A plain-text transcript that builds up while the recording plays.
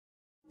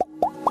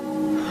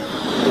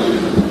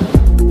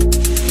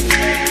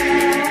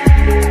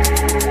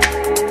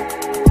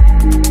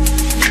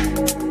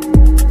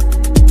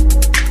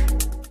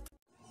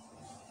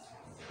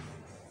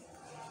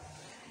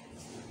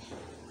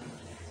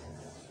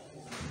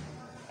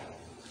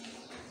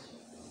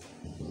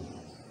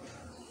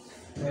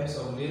types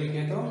of dairy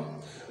cattle.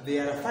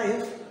 There are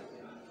 5.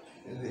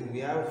 We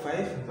have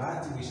 5,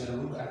 but we shall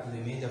look at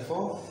the major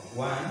 4.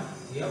 1,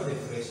 we have the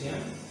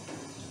Frisian.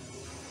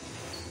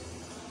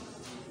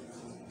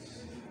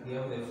 We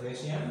have the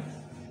Frisian,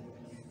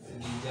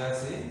 the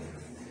Jersey.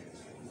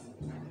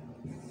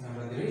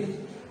 Number 3,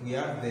 we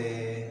have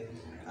the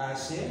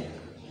Ashe,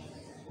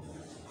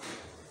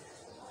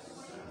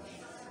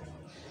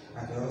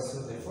 and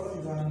also the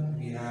 4th one,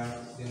 we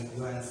have the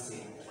Guansi.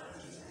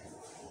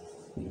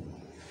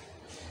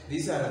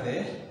 These are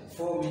the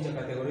 4 major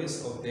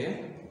categories of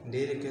the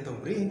dairy cattle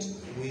breed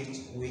which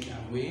we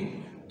are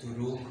going to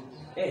look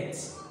at.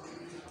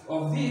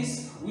 Of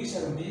these, we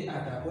shall be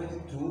at a point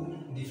to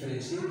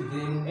differentiate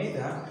them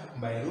either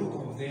by look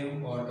of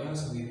them or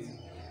else with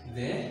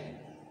the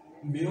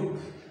milk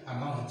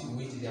amount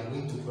which they are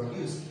going to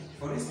produce.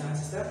 For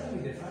instance,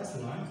 starting with the first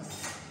one,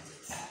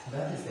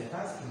 that is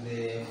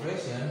the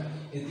Frisian,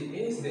 it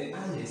is the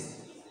highest.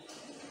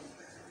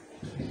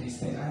 It is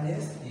the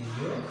highest in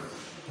milk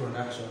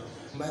production.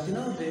 But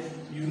now the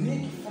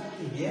unique fact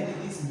behind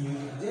this milk,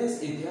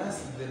 yes, it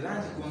has the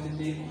large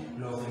quantity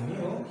of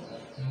milk,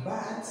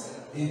 but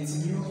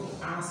its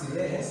milk has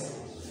less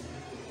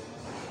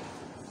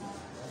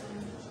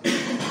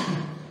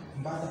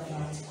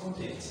butterfat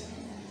content.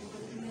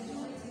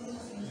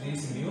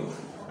 This milk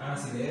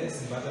has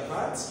less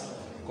butterfat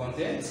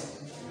content.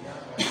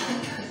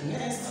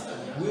 Next,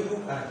 we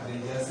look at the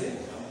Jersey.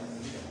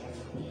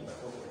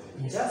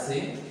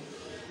 Jersey,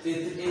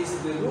 it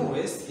is the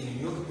lowest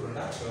in milk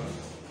production.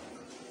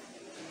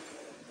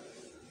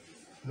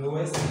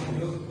 Lowest in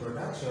milk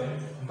production,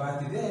 but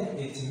then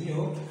its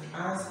milk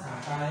has a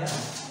higher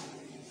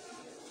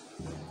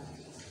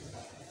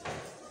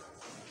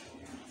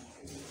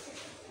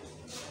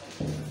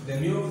the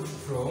milk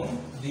from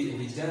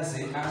the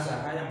Jersey has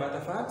a higher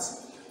butterfat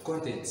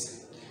content.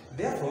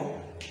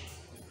 Therefore,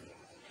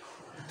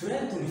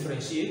 trying to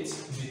differentiate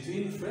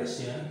between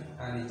Frisian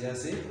and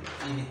Jersey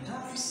in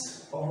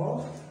terms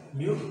of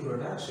milk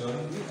production,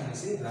 we can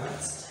say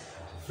that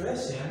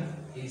Frisian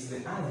is the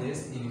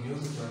highest in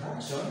milk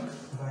production,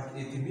 but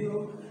its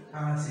milk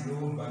has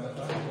low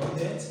butterfat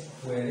content,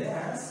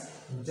 whereas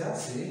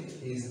Jersey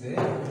is the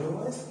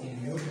lowest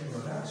in milk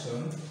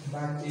production,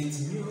 but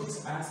its milk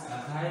has a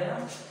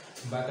higher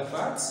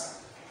butterfat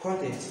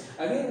content.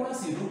 Again,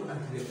 once you look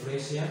at the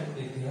Frisian,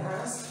 it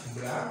has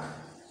black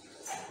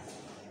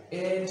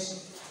and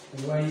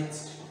white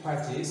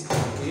patches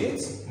on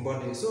its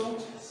body. So,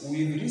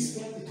 with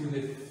respect to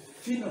the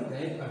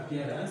phenotype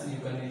appearance, you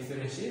can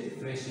differentiate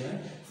Frisian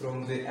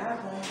from the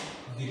other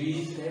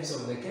 3 types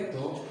of the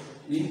cattle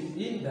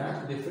in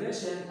that the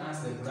Frisian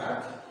has the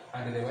black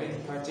and the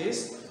white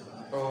patches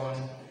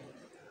on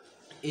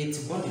its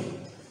body.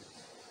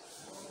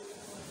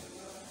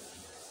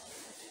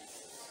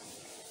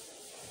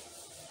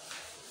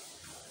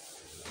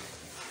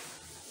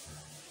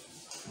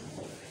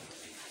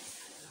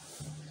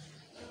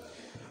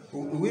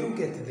 We look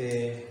at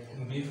the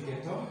beef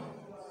cattle.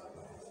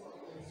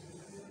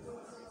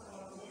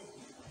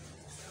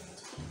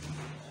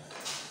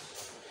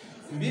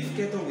 Beef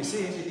cattle, we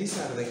say these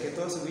are the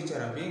cattle which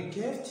are being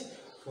kept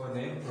for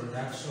the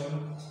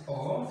production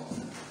of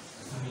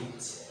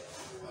meat.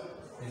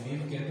 The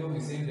beef cattle, we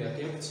say they are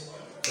kept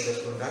for the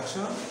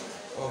production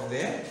of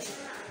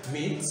the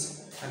meat.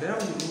 And then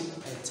we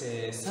look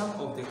at some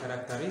of the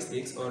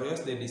characteristics or else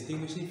the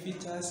distinguishing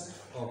features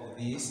of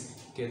these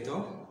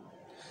cattle.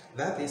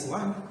 That is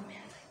 1,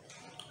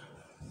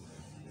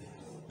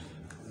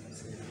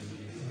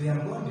 their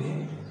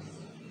body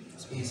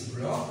is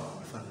block.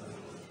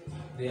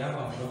 They have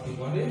a blocky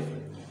body.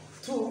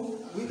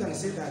 2, we can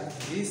say that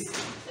they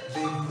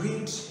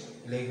breed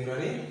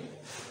regularly.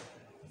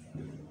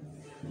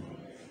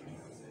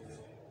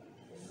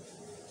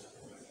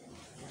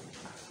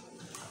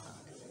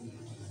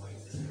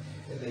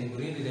 They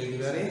breed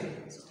regularly,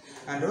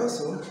 and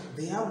also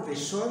they have the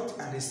short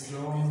and the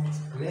strong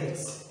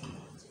legs.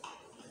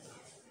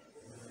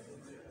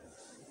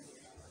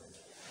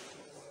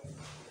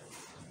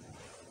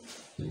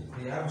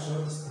 They have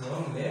short,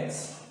 strong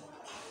legs.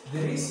 The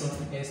reason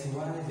as to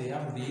why they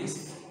have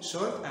these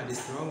short and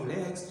strong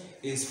legs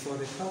is for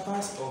the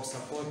purpose of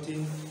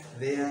supporting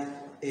their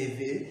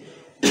heavy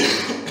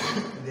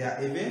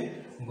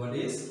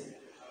bodies.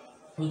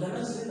 We can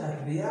also say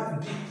that they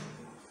have deep,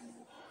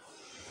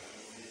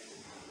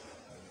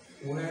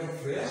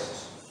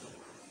 well-fleshed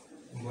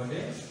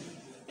body.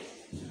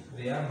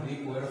 They have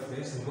deep,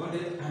 well-fleshed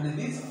body, and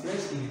this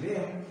flesh in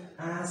them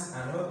has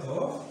a lot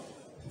of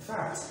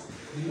fat.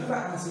 Remember,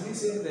 as we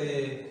said,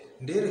 the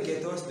dairy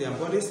cattle, their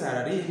bodies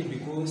are lean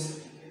because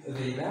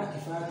they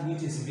lack fat,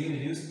 which is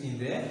being used in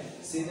the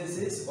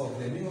synthesis of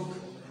the milk.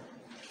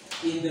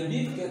 In the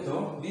beef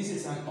cattle, this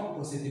is an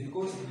opposite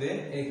because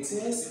the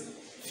excess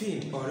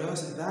feed or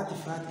else that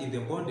fat in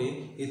the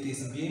body, it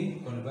is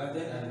being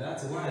converted, and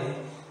that's why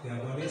their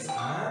bodies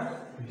are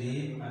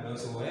deep and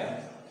also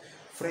well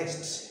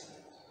fleshed.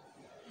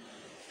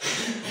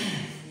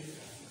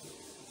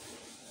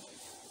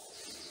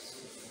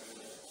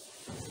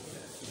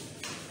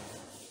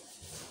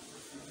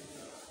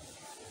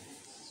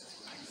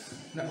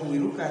 Now we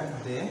look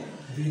at the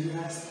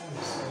various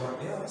types or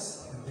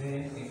else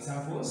the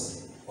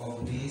examples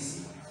of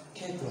these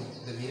cattle,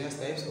 the various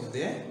types of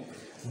the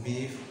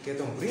beef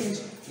cattle breed.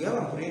 We have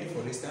a breed,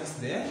 for instance,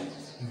 the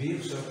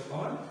beef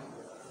short-horn.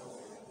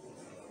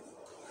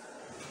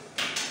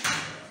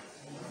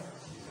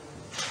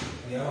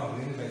 We have a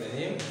breed by the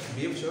name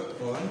beef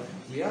short-horn.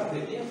 We have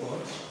the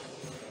import.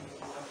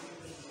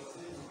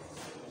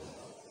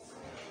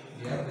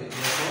 We have the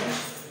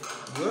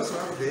import. We also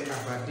have the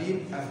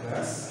Aberdeen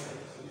Angus.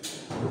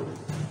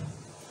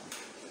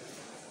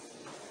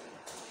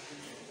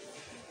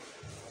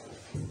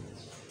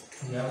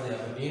 We have the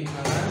Aberdeen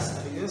Angus,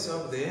 and we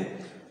also have the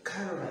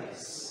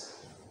Carolines.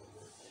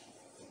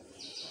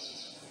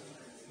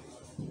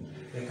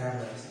 The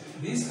Carolines.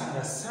 These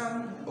are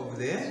some of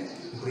the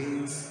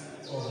breeds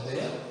of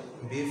the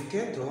beef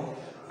cattle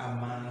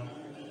among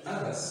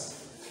others.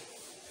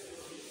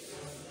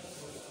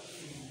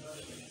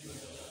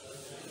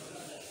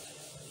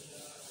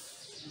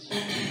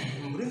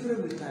 Briefly,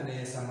 we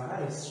can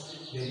summarize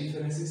the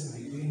differences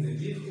between the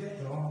beef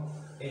cattle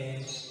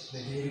and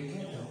the dairy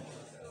cattle.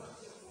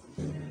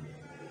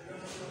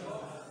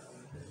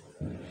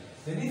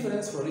 The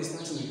difference, for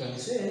instance, we can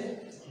say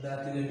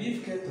that the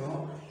beef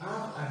cattle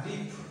have a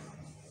deep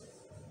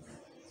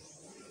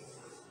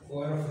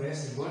or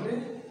fresh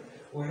body,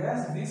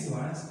 whereas these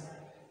ones,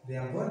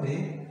 their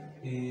body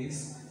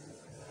is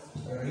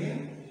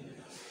lean.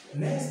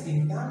 Next,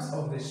 in terms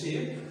of the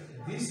shape,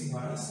 these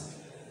ones,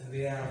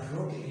 they are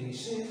broken in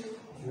shape,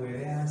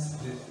 whereas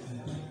the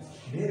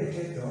dairy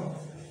cattle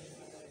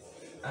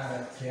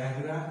are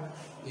triangular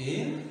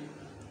in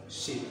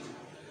shape,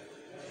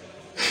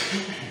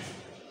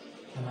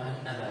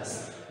 among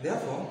others.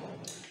 Therefore,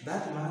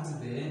 that marks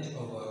the end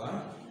of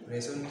our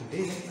lesson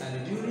today,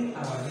 and during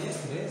our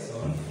next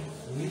lesson,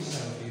 we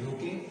shall be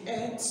looking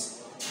at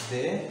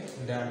the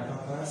dark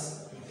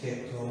purpose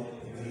cattle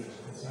breed.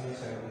 So we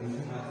shall be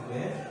looking at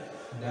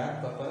the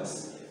dark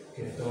purpose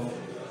cattle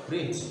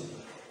breed.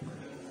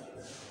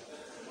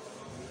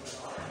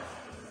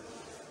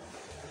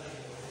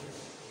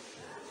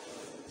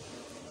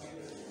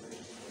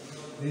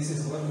 This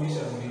is what we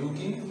shall be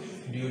looking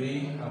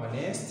during our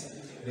next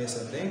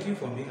lesson. Thank you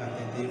for being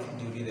attentive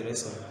during the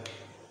lesson.